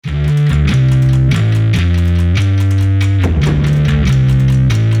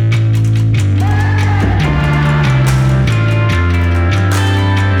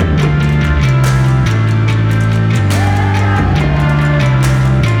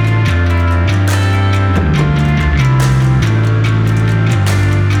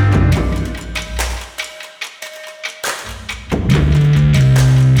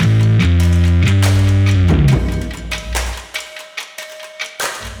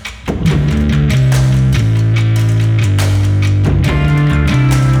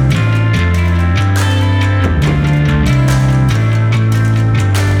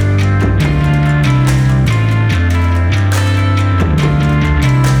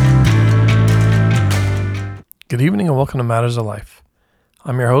Good evening and welcome to Matters of Life.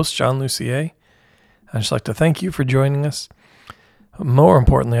 I'm your host, John Lucier. I'd just like to thank you for joining us. More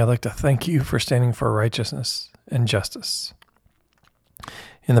importantly, I'd like to thank you for standing for righteousness and justice.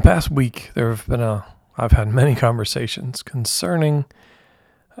 In the past week, I've had many conversations concerning,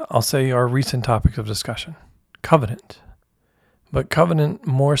 I'll say, our recent topics of discussion, covenant. But covenant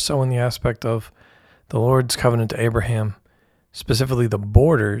more so in the aspect of the Lord's covenant to Abraham, specifically the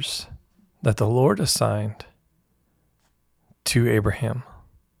borders that the Lord assigned to Abraham,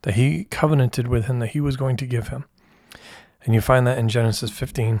 that he covenanted with him, that he was going to give him. And you find that in Genesis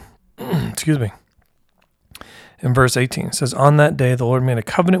 15, in verse 18. It says, "On that day the Lord made a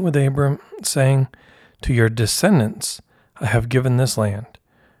covenant with Abram, saying, to your descendants I have given this land,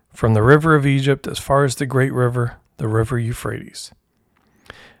 from the river of Egypt as far as the great river, the river Euphrates."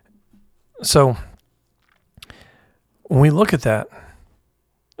 So, when we look at that,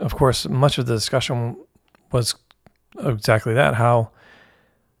 of course, much of the discussion was exactly that, how,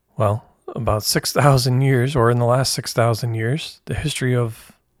 about 6,000 years, or in the last 6,000 years, the history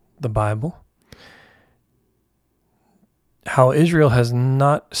of the Bible, how Israel has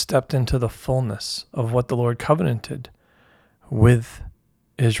not stepped into the fullness of what the Lord covenanted with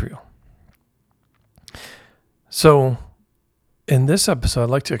Israel. So, in this episode, I'd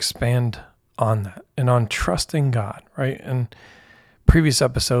like to expand on that and on trusting God, right? And previous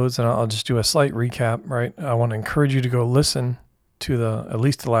episodes, and I'll just do a slight recap, right? I want to encourage you to go listen to at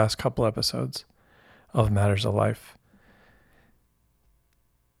least the last couple episodes of Matters of Life.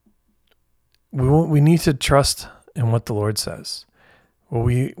 We need to trust in what the Lord says.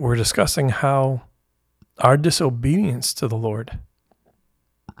 We're discussing how our disobedience to the Lord,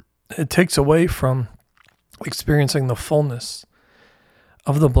 it takes away from experiencing the fullness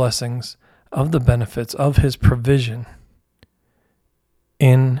of the blessings, of the benefits, of his provision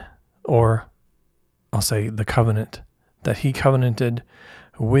in, or I'll say, the covenant that he covenanted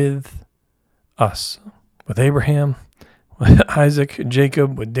with us, with Abraham, with Isaac,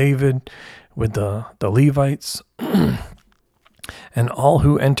 Jacob, with David, with the Levites, and all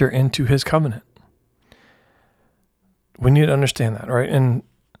who enter into his covenant. We need to understand that, right? And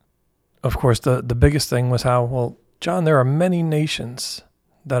of course, the biggest thing was how, John, there are many nations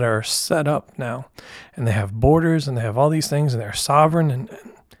that are set up now, and they have borders, and they have all these things, and they're sovereign, and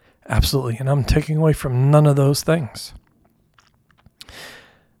absolutely, and I'm taking away from none of those things.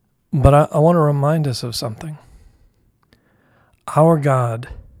 But I want to remind us of something. Our God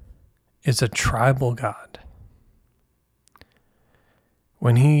is a tribal God.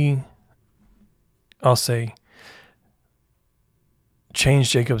 When he, I'll say,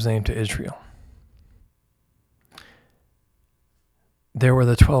 changed Jacob's name to Israel, there were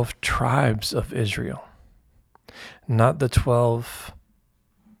the 12 tribes of Israel, not the 12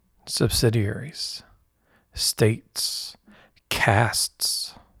 subsidiaries, states,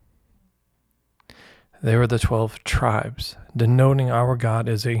 castes. They were the 12 tribes, denoting our God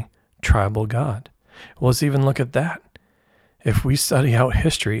as a tribal God. Well, let's even look at that. If we study out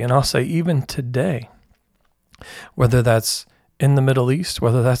history, and I'll say even today, whether that's in the Middle East,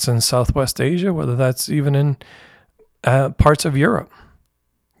 whether that's in Southwest Asia, whether that's even in parts of Europe,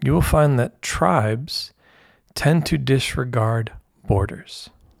 you will find that tribes tend to disregard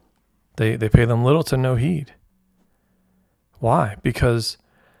borders. They pay them little to no heed. Why? Because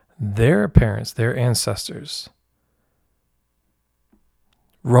their parents, their ancestors,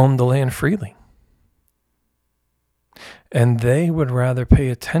 roamed the land freely. And they would rather pay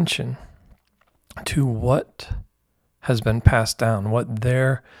attention to what has been passed down, what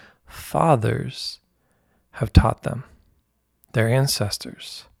their fathers have taught them, their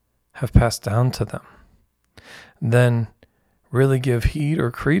ancestors have passed down to them, than really give heed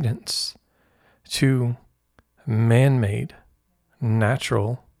or credence to man-made,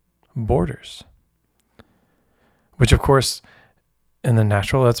 natural borders. Which, of course, in the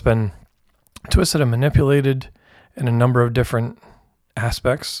natural, that's been twisted and manipulated in a number of different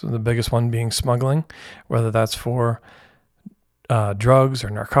aspects, the biggest one being smuggling, whether that's for drugs or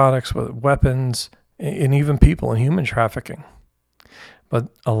narcotics, weapons, and even people, and human trafficking. But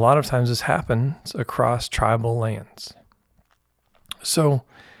a lot of times this happens across tribal lands. So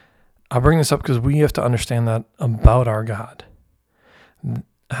I'll bring this up because we have to understand that about our God,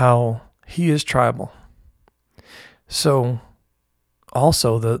 how he is tribal. So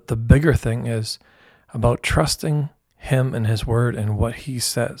also the bigger thing is about trusting him and his word and what he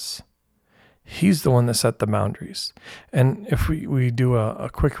says. He's the one that set the boundaries. And if we do a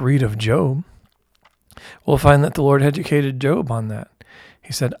quick read of Job, we'll find that the Lord educated Job on that.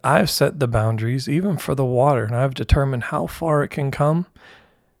 He said, I've set the boundaries even for the water, and I've determined how far it can come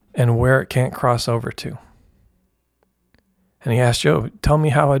and where it can't cross over to. And he asked Job, tell me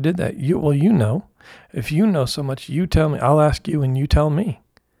how I did that. You know. If you know so much, you tell me. I'll ask you and you tell me.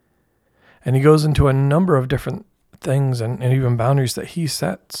 And he goes into a number of different things and even boundaries that he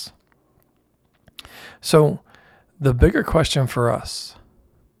sets. So the bigger question for us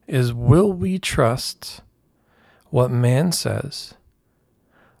is, will we trust what man says,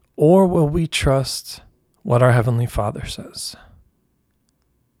 or will we trust what our Heavenly Father says?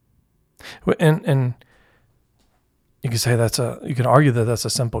 And you could say you could argue that that's a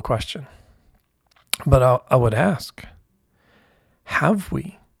simple question. But I would ask, have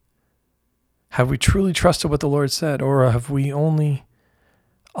we? Have we truly trusted what the Lord said, or have we only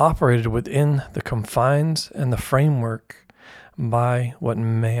operated within the confines and the framework by what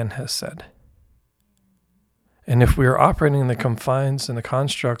man has said? And if we are operating in the confines and the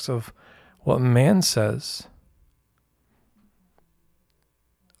constructs of what man says,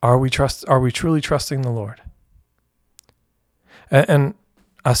 are we truly trusting the Lord? And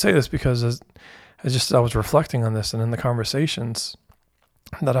I say this because as I was reflecting on this and in the conversations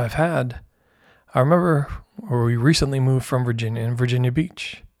that I've had, I remember where we recently moved from Virginia, in Virginia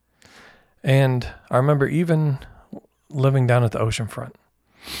Beach. And I remember even living down at the oceanfront.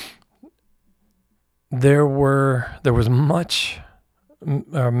 There was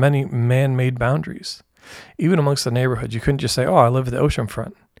many man-made boundaries. Even amongst the neighborhoods, you couldn't just say, oh, I live at the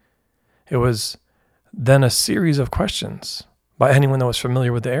oceanfront. It was then a series of questions by anyone that was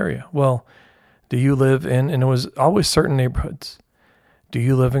familiar with the area. Well, do you live in, and it was always certain neighborhoods. Do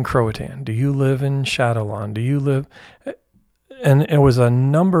you live in Croatan? Do you live in Shadowlawn? Do you live, and it was a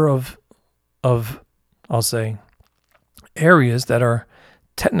number of I'll say, areas that are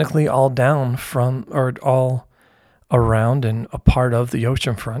technically all down from, or all around and a part of the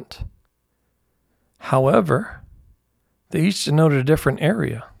oceanfront. However, they each denoted a different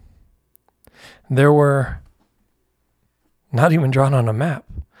area. There were not even drawn on a map,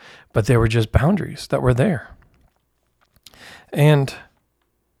 but they were just boundaries that were there. And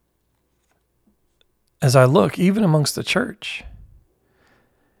as I look, even amongst the church,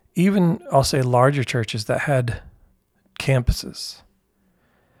 even I'll say larger churches that had campuses,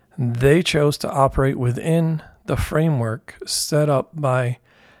 they chose to operate within the framework set up by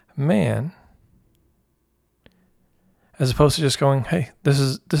man, as opposed to just going, hey, this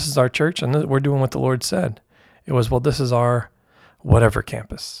is our church and we're doing what the Lord said. It was, well, this is our whatever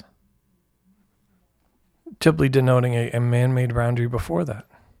campus, typically denoting a man-made boundary before that.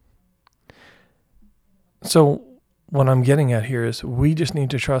 So what I'm getting at here is we just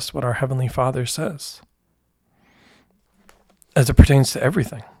need to trust what our Heavenly Father says as it pertains to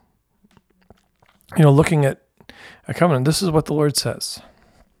everything. Looking at a covenant, this is what the Lord says,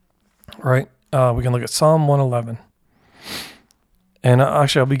 right? We can look at Psalm 111. And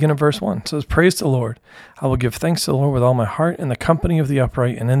actually, I'll begin at verse 1. It says, praise the Lord. I will give thanks to the Lord with all my heart in the company of the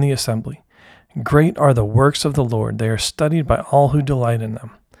upright and in the assembly. Great are the works of the Lord. They are studied by all who delight in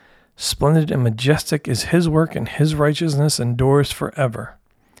them. Splendid and majestic is his work, and his righteousness endures forever.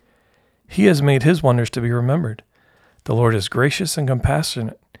 He has made his wonders to be remembered. The Lord is gracious and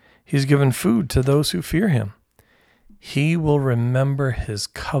compassionate. He has given food to those who fear him. He will remember his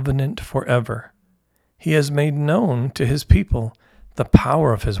covenant forever. He has made known to his people the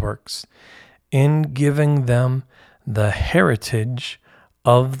power of his works, in giving them the heritage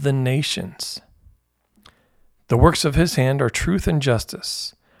of the nations. The works of his hand are truth and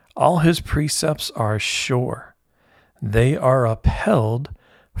justice. All his precepts are sure. They are upheld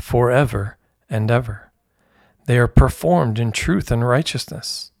forever and ever. They are performed in truth and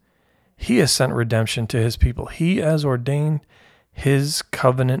righteousness. He has sent redemption to his people. He has ordained his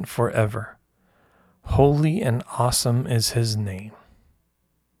covenant forever. Holy and awesome is his name.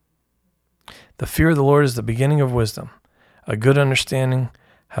 The fear of the Lord is the beginning of wisdom. A good understanding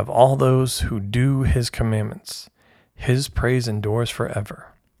have all those who do his commandments. His praise endures forever.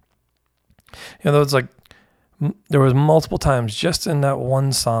 It's like there was multiple times just in that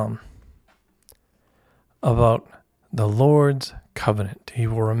one psalm about the Lord's covenant. He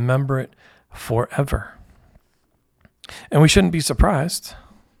will remember it forever. And we shouldn't be surprised.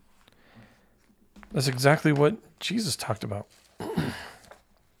 That's exactly what Jesus talked about.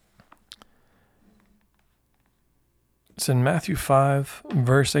 It's in Matthew 5,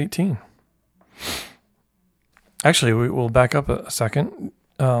 verse 18. Actually, we will back up a second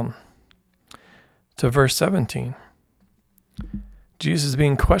to verse 17. Jesus is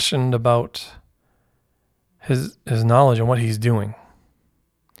being questioned about his knowledge and what he's doing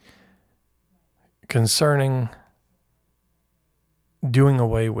concerning doing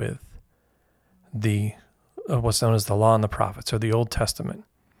away with the what's known as the law and the prophets, or the Old Testament.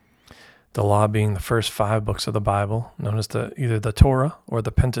 the law being the first 5 books of the Bible, known as either the Torah or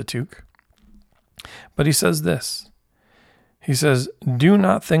the Pentateuch. But he says this. He says, "Do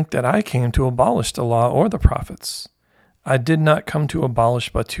not think that I came to abolish the law or the prophets. I did not come to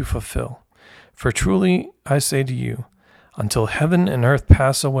abolish, but to fulfill. For truly I say to you, until heaven and earth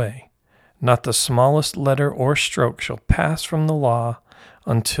pass away, not the smallest letter or stroke shall pass from the law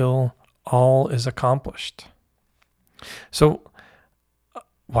until all is accomplished." So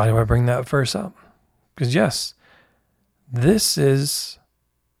why do I bring that verse up? Because yes, this is,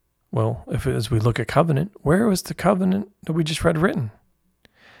 well, as we look at covenant, where was the covenant that we just read written?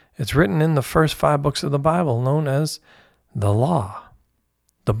 It's written in the first 5 books of the Bible, known as the law,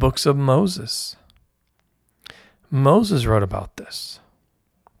 the books of Moses. Moses wrote about this.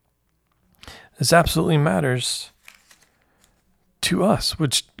 This absolutely matters to us,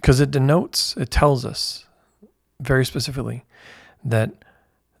 because it tells us very specifically that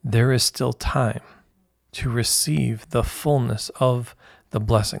there is still time to receive the fullness of the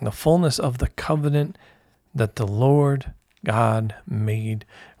blessing, the fullness of the covenant that the Lord God made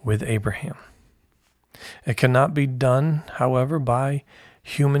with Abraham. It cannot be done, however, by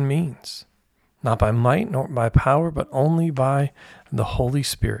human means, not by might nor by power, but only by the Holy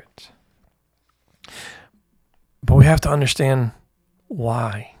Spirit. But we have to understand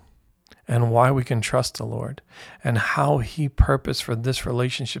why, and why we can trust the Lord, and how he purposed for this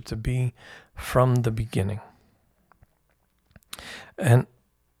relationship to be from the beginning. And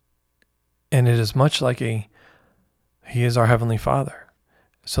it is much like he is our Heavenly Father.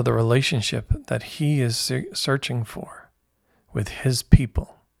 So the relationship that he is searching for with his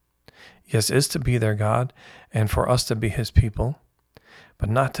people, yes, is to be their God and for us to be his people, but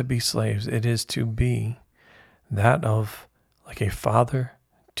not to be slaves. It is to be that of like a father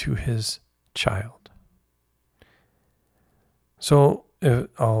to his child. So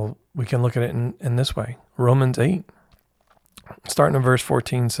we can look at it in this way. Romans 8, starting in verse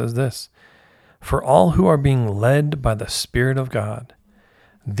 14, says this: "For all who are being led by the Spirit of God,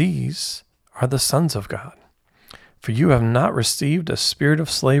 these are the sons of God. For you have not received a spirit of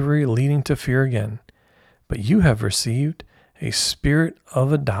slavery leading to fear again, but you have received a spirit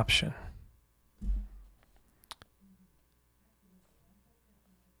of adoption."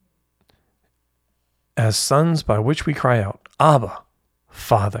 As sons, by which we cry out, "Abba,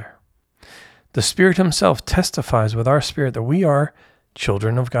 Father." The Spirit himself testifies with our spirit that we are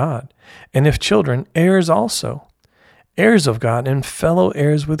children of God, and if children, heirs also, heirs of God and fellow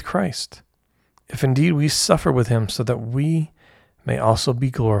heirs with Christ, if indeed we suffer with him, so that we may also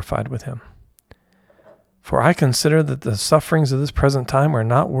be glorified with him. For I consider that the sufferings of this present time are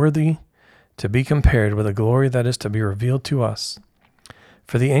not worthy to be compared with the glory that is to be revealed to us.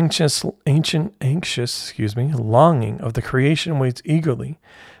 For the anxious longing of the creation waits eagerly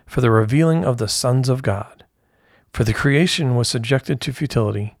for the revealing of the sons of God. For the creation was subjected to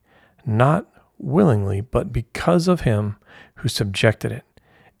futility, not willingly, but because of him who subjected it,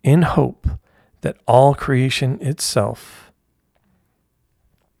 in hope that all creation itself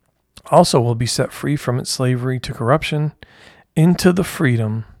also will be set free from its slavery to corruption into the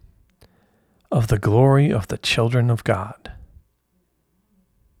freedom of the glory of the children of God.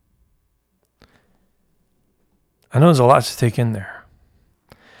 I know there's a lot to take in there,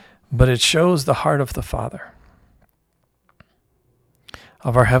 but it shows the heart of the Father,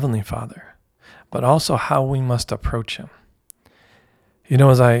 of our Heavenly Father, but also how we must approach him. You know,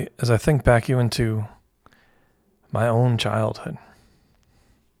 as I think back even to my own childhood,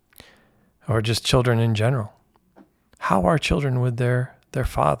 or just children in general, how are children with their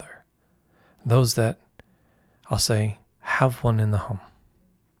father? Those that, I'll say, have one in the home.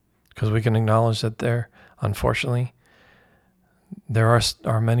 Because we can acknowledge that unfortunately, there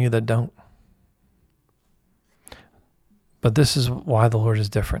are many that don't. But this is why the Lord is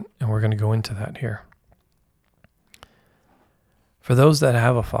different, and we're going to go into that here. For those that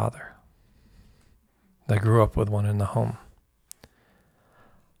have a father that grew up with one in the home,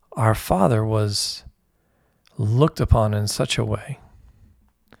 our father was looked upon in such a way,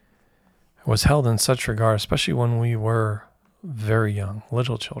 was held in such regard, especially when we were very young,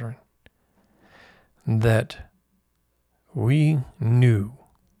 little children, that we knew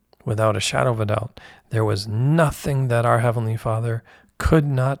without a shadow of a doubt there was nothing that our Heavenly Father could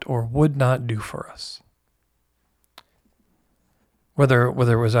not or would not do for us. Whether it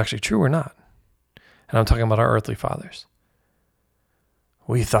was actually true or not. And I'm talking about our earthly fathers.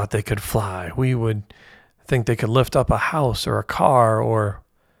 We thought they could fly. We would think they could lift up a house or a car or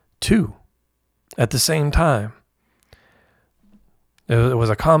two at the same time. It was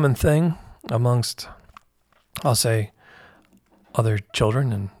a common thing amongst, I'll say, other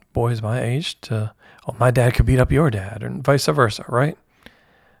children and boys my age to, oh, my dad could beat up your dad, and vice versa, right?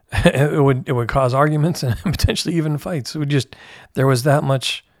 It would cause arguments and potentially even fights. There was that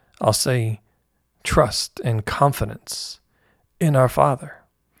much, I'll say, trust and confidence in our Father,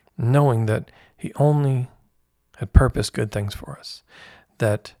 knowing that He only had purposed good things for us,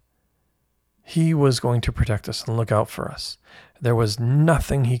 that He was going to protect us and look out for us. There was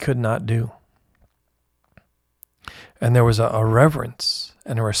nothing He could not do. And there was a reverence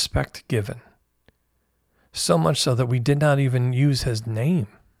and a respect given, so much so that we did not even use His name.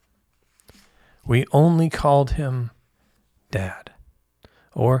 We only called Him Dad,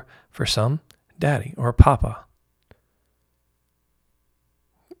 or for some, Daddy or Papa.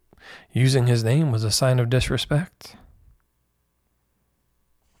 Using His name was a sign of disrespect.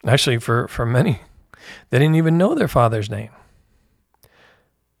 Actually, for many, they didn't even know their father's name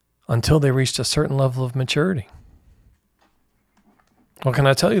until they reached a certain level of maturity. Well, can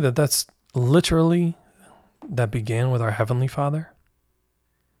I tell you that began with our Heavenly Father?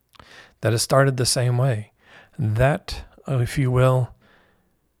 That it started the same way. That, if you will,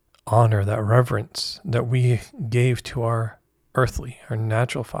 honor, that reverence that we gave to our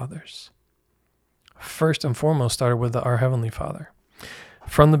natural fathers, first and foremost started with our Heavenly Father.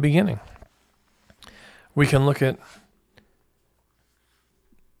 From the beginning, we can look at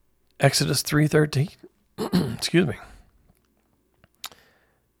Exodus 3:13. Excuse me.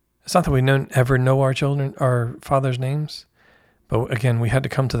 It's not that we ever know our father's names, but again, we had to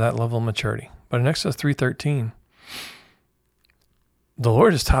come to that level of maturity. But in Exodus 3:13, the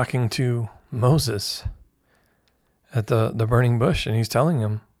Lord is talking to Moses at the burning bush, and He's telling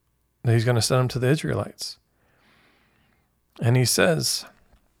him that He's going to send him to the Israelites. And He says,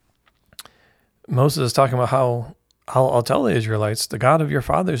 Moses is talking about how I'll tell the Israelites, the God of your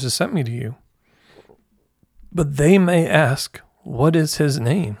fathers has sent me to you. But they may ask, what is His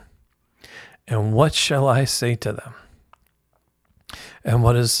name? And what shall I say to them? And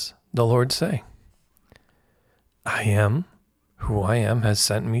what does the Lord say? I am who I am has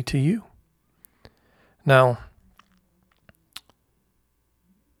sent me to you. Now,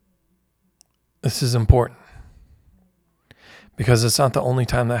 this is important because it's not the only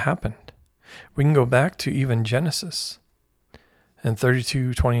time that happened. We can go back to even Genesis in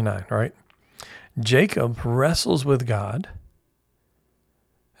 32:29, right? Jacob wrestles with God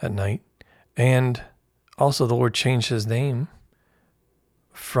at night, and also the Lord changed his name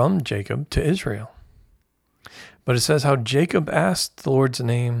from Jacob to Israel. But it says how Jacob asked the Lord's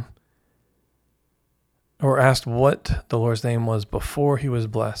name, or asked what the Lord's name was before he was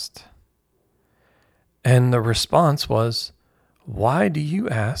blessed. And the response was, why do you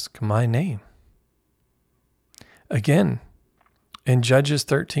ask my name? Again, in Judges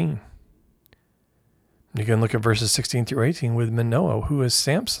 13, you can look at verses 16 through 18 with Manoah, who is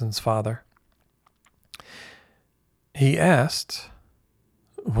Samson's father. He asked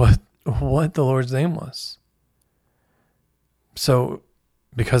what the Lord's name was. So,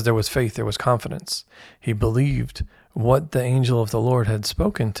 because there was faith, there was confidence. He believed what the angel of the Lord had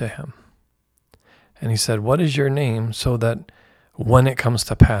spoken to him. And he said, what is your name, so that when it comes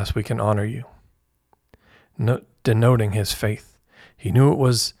to pass, we can honor you? Denoting his faith. He knew it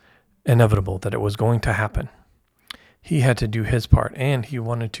was inevitable, that it was going to happen. He had to do his part, and he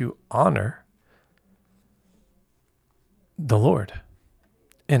wanted to honor the Lord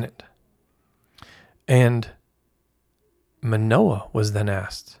in it. And Manoah was then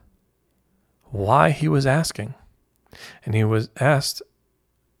asked why he was asking. And he was asked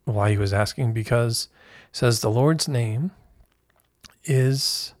why he was asking because it says the Lord's name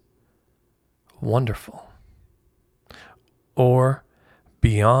is wonderful or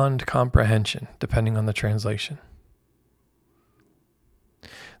beyond comprehension, depending on the translation.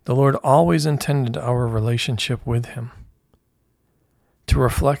 The Lord always intended our relationship with Him to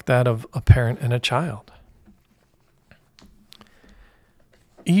reflect that of a parent and a child.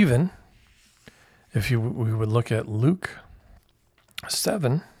 Even if we would look at Luke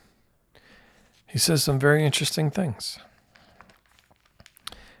 7, he says some very interesting things.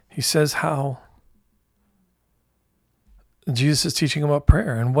 He says how Jesus is teaching about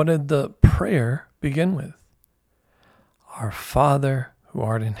prayer. And what did the prayer begin with? Our Father who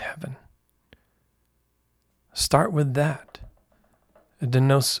art in heaven. Start with that. It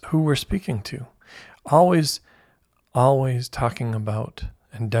denotes who we're speaking to. Always talking about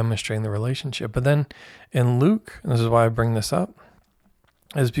and demonstrating the relationship. But then in Luke, and this is why I bring this up,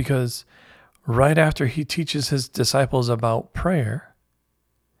 is because right after he teaches his disciples about prayer,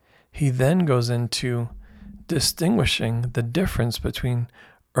 he then goes into distinguishing the difference between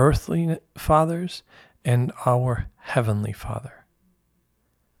earthly fathers and our heavenly Father.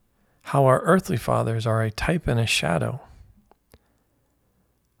 how our earthly fathers are a type and a shadow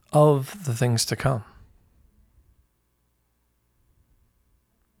of the things to come.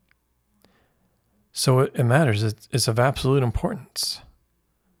 So it matters. It's of absolute importance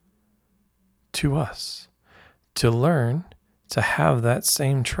to us to learn to have that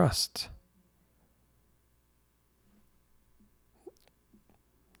same trust.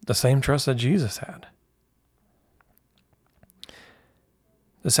 The same trust that Jesus had.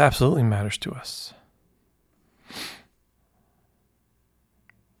 This absolutely matters to us.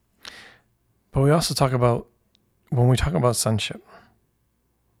 But we also talk about, when we talk about sonship,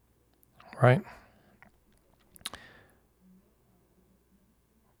 right?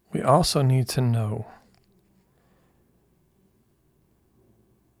 We also need to know.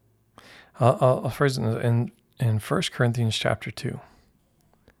 I'll phrase it in 1 Corinthians chapter 2.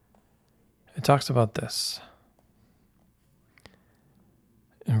 It talks about this.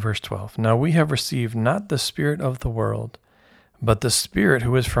 In verse 12. Now we have received not the spirit of the world, but the Spirit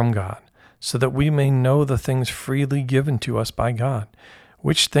who is from God, so that we may know the things freely given to us by God,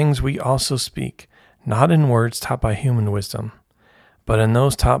 which things we also speak, not in words taught by human wisdom, but in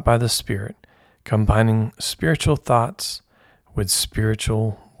those taught by the Spirit, combining spiritual thoughts with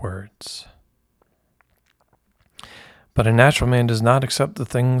spiritual words. But a natural man does not accept the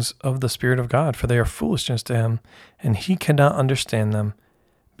things of the Spirit of God, for they are foolishness to him, and he cannot understand them,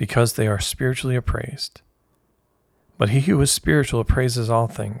 because they are spiritually appraised. But he who is spiritual appraises all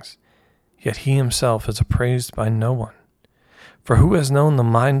things, yet he himself is appraised by no one. For who has known the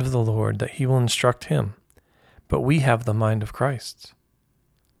mind of the Lord, that he will instruct him? But we have the mind of Christ.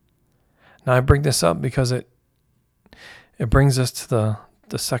 Now I bring this up because it brings us to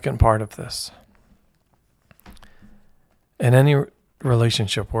the second part of this. In any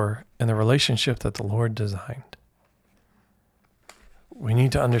relationship, or in the relationship that the Lord designed, we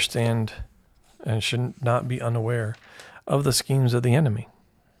need to understand and should not be unaware of the schemes of the enemy.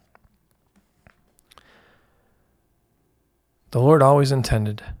 The Lord always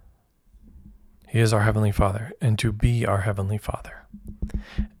intended, He is our Heavenly Father, and to be our Heavenly Father.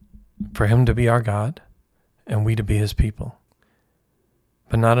 For Him to be our God, and we to be His people.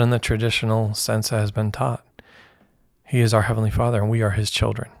 But not in the traditional sense that has been taught. He is our Heavenly Father, and we are His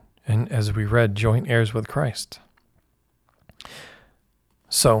children. And as we read, joint heirs with Christ.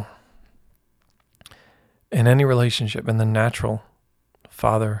 So, in any relationship, in the natural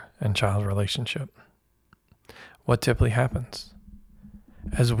father and child relationship, what typically happens?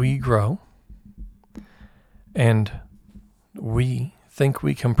 As we grow and we think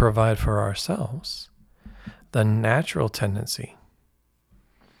we can provide for ourselves, the natural tendency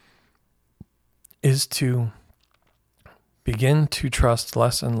is to begin to trust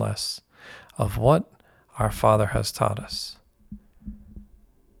less and less of what our Father has taught us.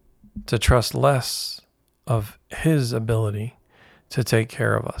 To trust less of His ability to take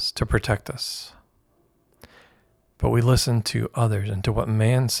care of us, to protect us. But we listen to others and to what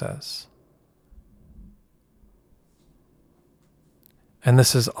man says. And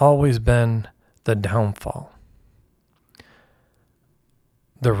this has always been the downfall.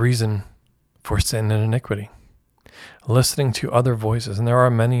 The reason for sin and iniquity. Listening to other voices, and there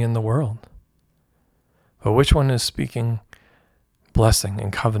are many in the world. But which one is speaking blessing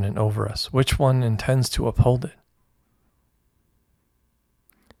and covenant over us? Which one intends to uphold it?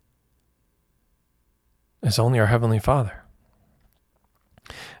 It's only our Heavenly Father.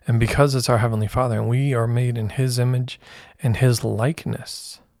 And because it's our Heavenly Father, and we are made in His image and His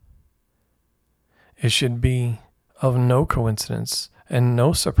likeness, it should be of no coincidence and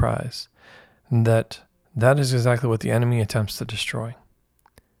no surprise that is exactly what the enemy attempts to destroy.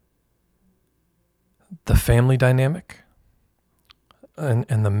 The family dynamic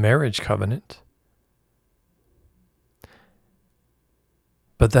and the marriage covenant.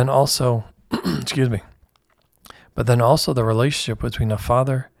 But then also, but then also the relationship between the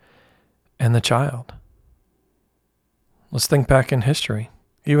father and the child. Let's think back in history,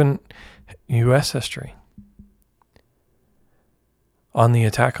 even U.S. history, on the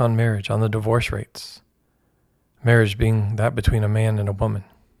attack on marriage, on the divorce rates. Marriage being that between a man and a woman.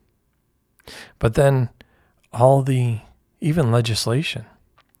 But then all the even legislation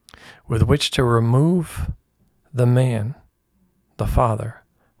with which to remove the man, the father,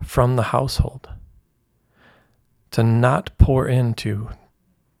 from the household, to not pour into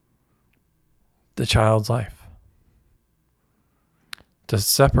the child's life, to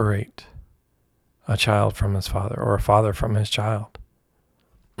separate a child from his father or a father from his child,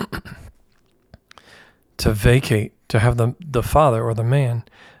 to vacate, to have the father or the man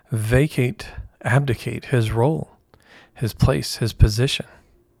abdicate his role, his place, his position.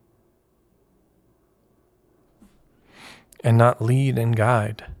 and not lead and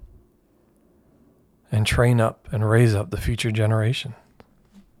guide and train up and raise up the future generation.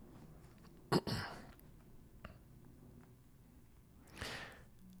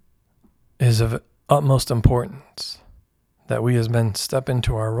 It is of utmost importance that we as men step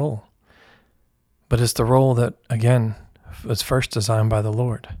into our role. But it's the role that, again, was first designed by the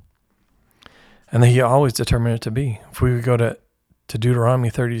Lord. And that he always determined it to be. If we would go to Deuteronomy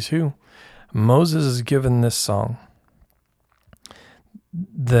 32, Moses is given this song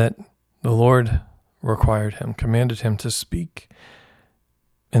that the Lord required him, commanded him to speak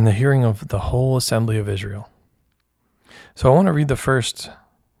in the hearing of the whole assembly of Israel. So I want to read the first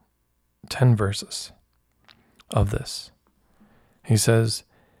 10 verses of this. He says,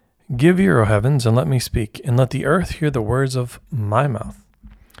 "Give ear, O heavens, and let me speak, and let the earth hear the words of my mouth.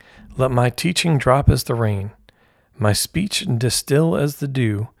 Let my teaching drop as the rain, my speech distill as the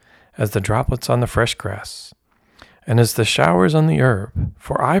dew, as the droplets on the fresh grass, and as the showers on the herb,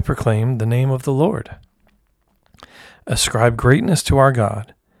 for I proclaim the name of the Lord. Ascribe greatness to our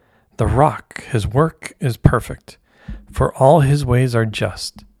God, the rock, his work is perfect, for all his ways are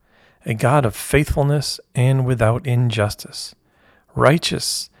just, a God of faithfulness and without injustice.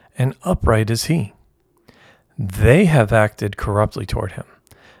 Righteous and upright is he. They have acted corruptly toward him.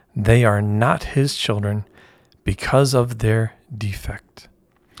 They are not his children because of their defect,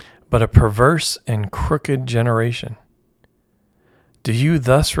 but a perverse and crooked generation. Do you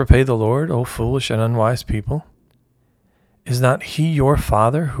thus repay the Lord, O foolish and unwise people? Is not he your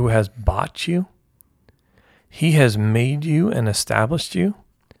father who has bought you? He has made you and established you.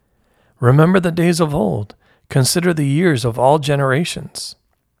 Remember the days of old. Consider the years of all generations.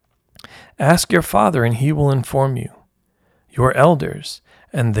 Ask your father, and he will inform you, your elders,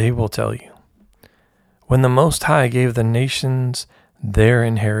 and they will tell you. When the Most High gave the nations their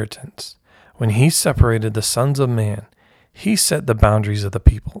inheritance, when he separated the sons of man, he set the boundaries of the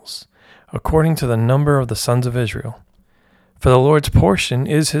peoples, according to the number of the sons of Israel. For the Lord's portion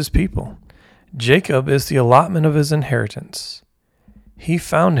is his people. Jacob is the allotment of his inheritance. He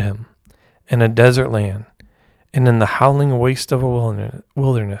found him in a desert land, and in the howling waste of a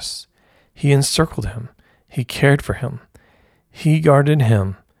wilderness. He encircled him. He cared for him. He guarded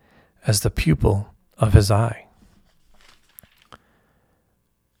him as the pupil of his eye.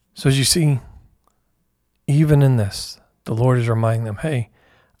 So as you see, even in this, the Lord is reminding them, hey,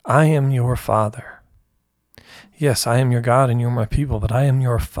 I am your father. Yes, I am your God and you're my people, but I am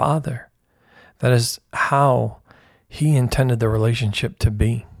your father. That is how he intended the relationship to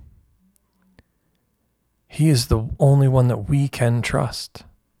be. He is the only one that we can trust.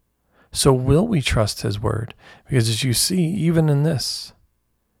 So will we trust his word? Because as you see, even in this,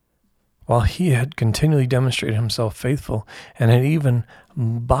 while he had continually demonstrated himself faithful and had even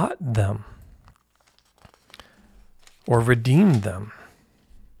bought them or redeemed them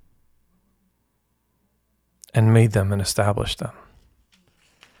and made them and established them,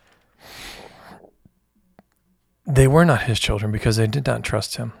 they were not his children because they did not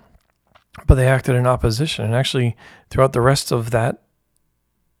trust him. But they acted in opposition. And actually, throughout the rest of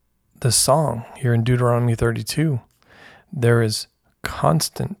this song here in Deuteronomy 32, there is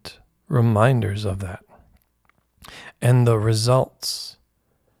constant reminders of that. And the results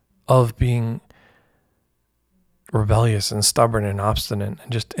of being rebellious and stubborn and obstinate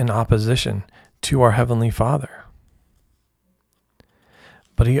and just in opposition to our Heavenly Father.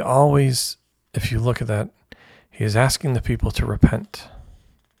 But he always, if you look at that, he is asking the people to repent,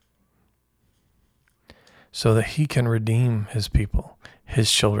 so that he can redeem his people, his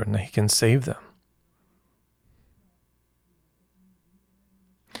children, that he can save them.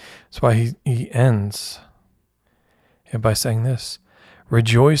 That's why he ends by saying this,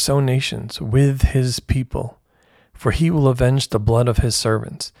 "Rejoice, O nations, with his people, for he will avenge the blood of his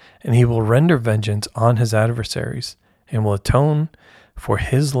servants, and he will render vengeance on his adversaries, and will atone for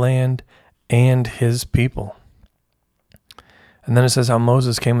his land and his people." And then it says how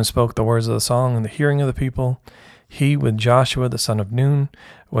Moses came and spoke the words of the song in the hearing of the people. He with Joshua, the son of Nun,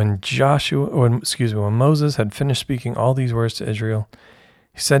 when Moses had finished speaking all these words to Israel,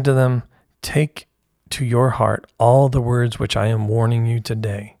 he said to them, "Take to your heart all the words which I am warning you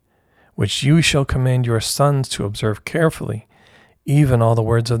today, which you shall command your sons to observe carefully, even all the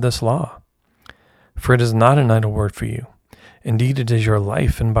words of this law. For it is not an idle word for you. Indeed, it is your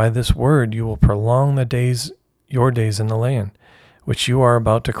life, and by this word you will prolong your days in the land, which you are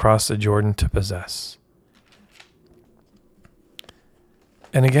about to cross the Jordan to possess."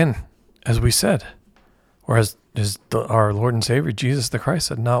 And again, as we said, or as our Lord and Savior Jesus the Christ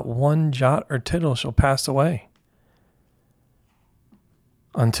said, not one jot or tittle shall pass away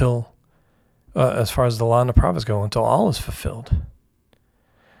until as far as the law and the prophets go, until all is fulfilled.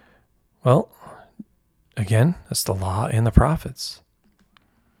 Well, again, it's the law and the prophets.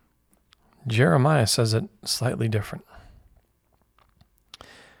 Jeremiah says it slightly different.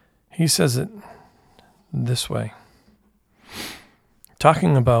 He says it this way.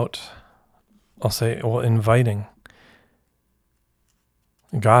 Talking about, inviting.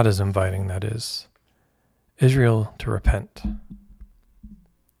 God is inviting, that is, Israel to repent.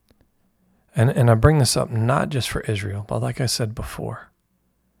 And I bring this up not just for Israel, but like I said before,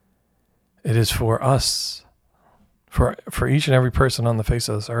 it is for us, for each and every person on the face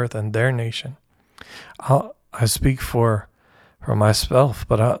of this earth and their nation. I speak for myself,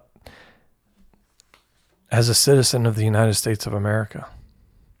 but as a citizen of the United States of America,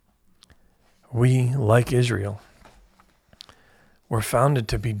 we, like Israel, were founded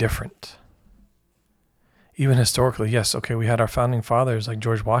to be different. Even historically, yes, okay, we had our founding fathers like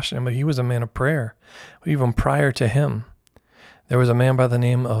George Washington, but he was a man of prayer. But even prior to him, there was a man by the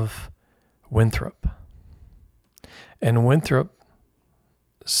name of Winthrop. And Winthrop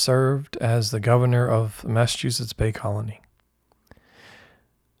served as the governor of Massachusetts Bay Colony.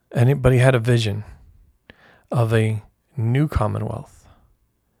 But he had a vision of a new commonwealth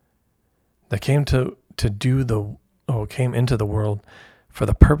that came into the world for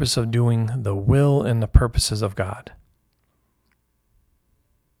the purpose of doing the will and the purposes of God.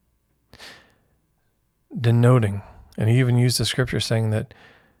 Denoting, and he even used the scripture saying that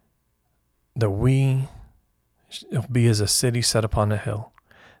we shall be as a city set upon a hill.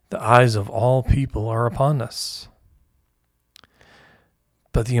 The eyes of all people are upon us.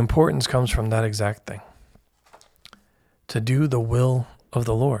 But the importance comes from that exact thing. To do the will of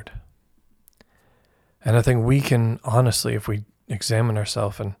the Lord. And I think we can honestly, if we examine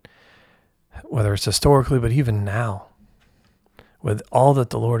ourselves, and whether it's historically, but even now, with all that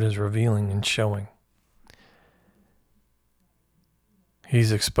the Lord is revealing and showing,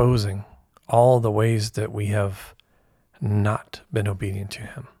 He's exposing all the ways that we have not been obedient to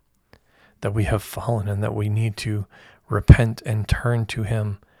Him, that we have fallen, and that we need to repent and turn to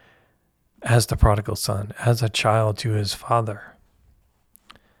Him as the prodigal son, as a child to his father,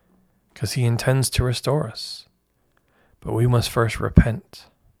 because He intends to restore us. But we must first repent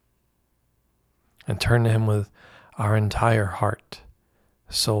and turn to Him with our entire heart,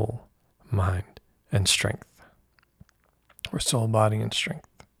 soul, mind, and strength. Or soul, body, and strength.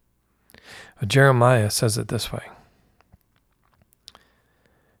 But Jeremiah says it this way.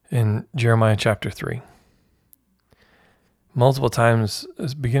 In Jeremiah chapter 3. Multiple times,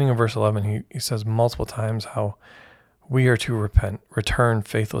 beginning of verse 11, he says multiple times how we are to repent. Return,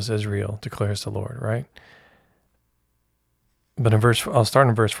 faithless Israel, declares the Lord, right? But I'll start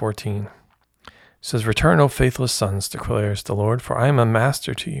in verse 14. It says, Return, O faithless sons, declares the Lord, for I am a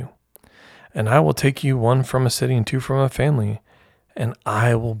master to you. And I will take you, one from a city and two from a family, and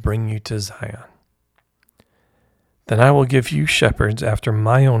I will bring you to Zion. Then I will give you shepherds after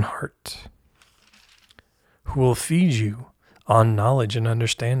my own heart, who will feed you on knowledge and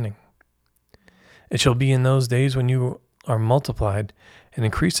understanding. It shall be in those days when you are multiplied and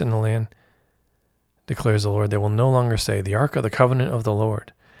increase in the land, declares the Lord, they will no longer say, the ark of the covenant of the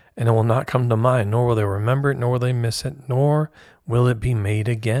Lord, and it will not come to mind, nor will they remember it, nor will they miss it, nor will it be made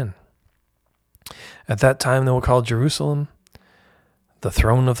again. At that time they will call Jerusalem the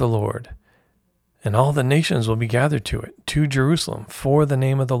throne of the Lord, and all the nations will be gathered to Jerusalem, for the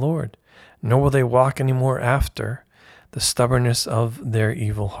name of the Lord, nor will they walk any more after the stubbornness of their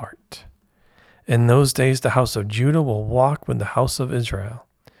evil heart. In those days the house of Judah will walk with the house of Israel,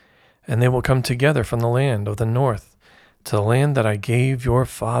 and they will come together from the land of the north to the land that I gave your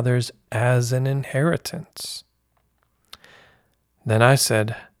fathers as an inheritance. Then I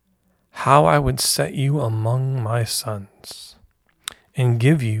said, how I would set you among my sons, and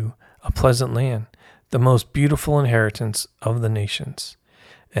give you a pleasant land, the most beautiful inheritance of the nations.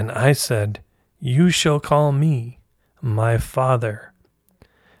 And I said, you shall call me my Father,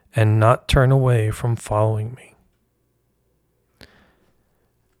 and not turn away from following me.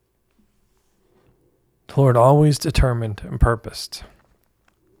 The Lord always determined and purposed,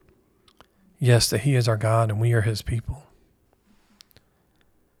 yes, that He is our God and we are His people,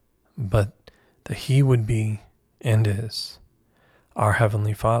 but that He would be and is our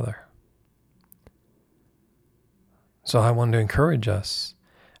Heavenly Father. So I want to encourage us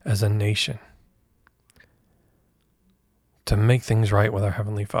as a nation to make things right with our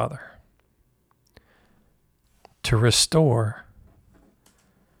Heavenly Father, to restore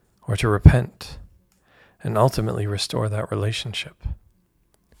or to repent and ultimately restore that relationship,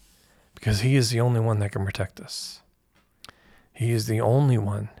 because He is the only one that can protect us. He is the only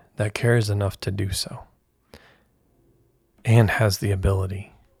one that cares enough to do so and has the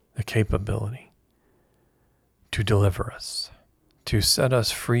ability, the capability to deliver us, to set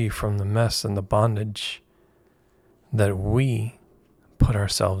us free from the mess and the bondage that we put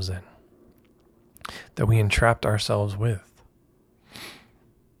ourselves in, that we entrapped ourselves with.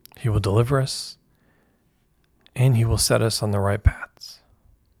 He will deliver us, and he will set us on the right paths.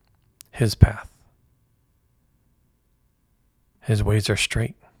 His path. His ways are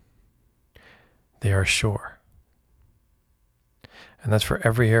straight. They are sure. And that's for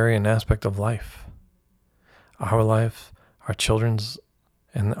every area and aspect of life. Our life, our children's,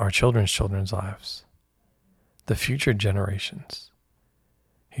 and our children's children's lives. The future generations.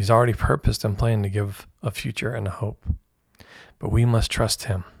 He's already purposed and planned to give a future and a hope. But we must trust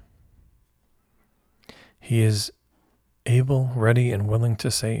him. He is able, ready, and willing to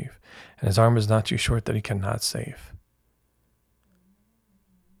save. And his arm is not too short that he cannot save.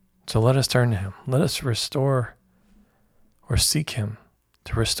 So let us turn to him. Let us restore or seek him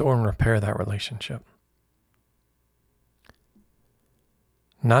to restore and repair that relationship.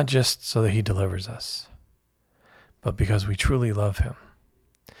 Not just so that he delivers us, but because we truly love him.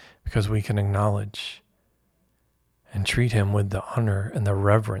 Because we can acknowledge and treat him with the honor and the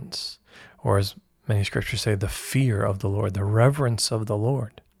reverence, or as many scriptures say, the fear of the Lord, the reverence of the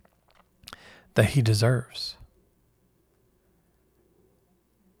Lord that he deserves.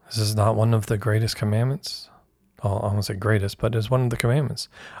 This is not one of the greatest commandments. Well, I won't say greatest, but it's one of the commandments.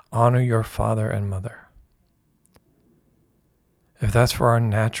 Honor your father and mother. If that's for our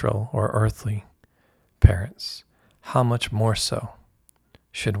natural or earthly parents, how much more so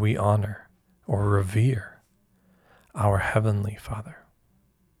should we honor or revere our heavenly Father?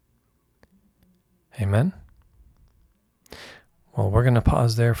 Amen? Well, we're going to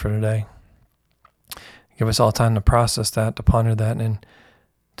pause there for today. Give us all time to process that, to ponder that, and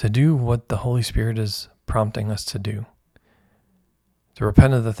to do what the Holy Spirit is prompting us to do. To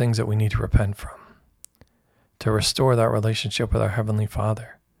repent of the things that we need to repent from. To restore that relationship with our Heavenly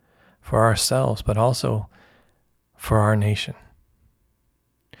Father. For ourselves, but also for our nation.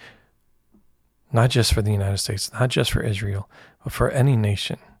 Not just for the United States, not just for Israel, but for any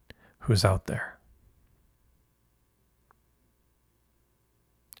nation who's out there.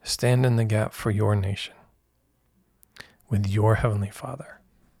 Stand in the gap for your nation with your Heavenly Father.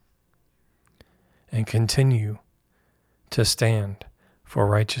 And continue to stand for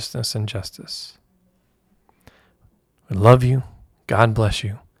righteousness and justice. We love you. God bless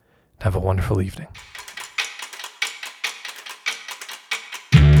you. Have a wonderful evening.